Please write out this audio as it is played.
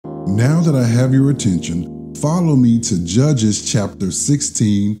Now that I have your attention, follow me to Judges chapter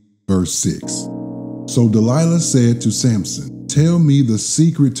 16, verse 6. So Delilah said to Samson, "Tell me the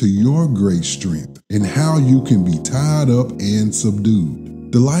secret to your great strength and how you can be tied up and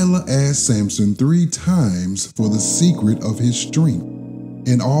subdued." Delilah asked Samson 3 times for the secret of his strength,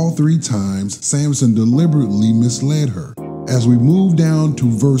 and all 3 times Samson deliberately misled her. As we move down to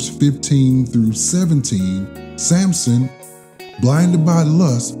verse 15 through 17, Samson, blinded by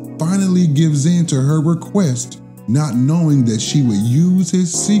lust, finally gives in to her request, not knowing that she would use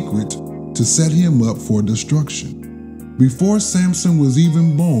his secret to set him up for destruction. Before Samson was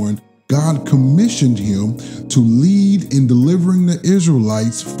even born, God commissioned him to lead in delivering the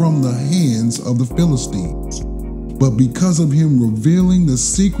Israelites from the hands of the Philistines. But because of him revealing the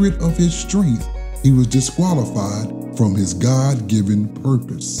secret of his strength, he was disqualified from his God-given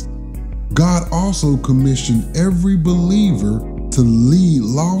purpose. God also commissioned every believer to lead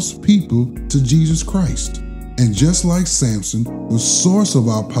lost people to Jesus Christ. And just like Samson, the source of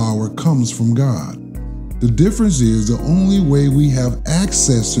our power comes from God. The difference is the only way we have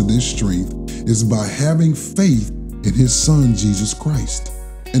access to this strength is by having faith in his son, Jesus Christ.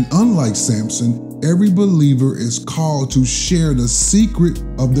 And unlike Samson, every believer is called to share the secret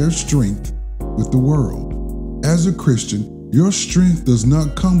of their strength with the world. As a Christian, your strength does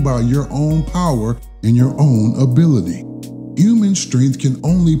not come by your own power and your own ability. Human strength can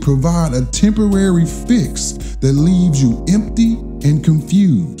only provide a temporary fix that leaves you empty and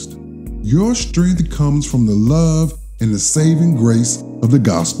confused. Your strength comes from the love and the saving grace of the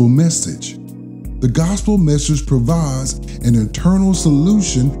gospel message. The gospel message provides an eternal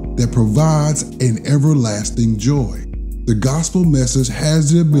solution that provides an everlasting joy. The gospel message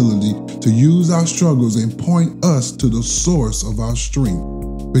has the ability to use our struggles and point us to the source of our strength.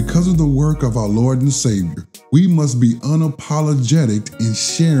 Because of the work of our Lord and Savior, we must be unapologetic in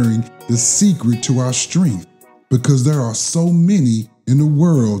sharing the secret to our strength, because there are so many in the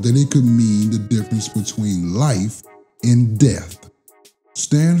world that it could mean the difference between life and death.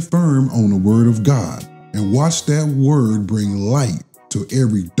 Stand firm on the word of God and watch that word bring light to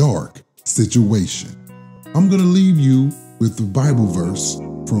every dark situation. I'm going to leave you with the Bible verse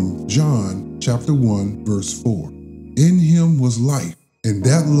from John chapter 1, verse 4. In him was life, and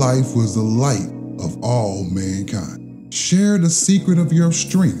that life was the light of all mankind. Share the secret of your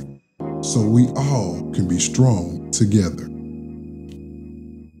strength so we all can be strong together.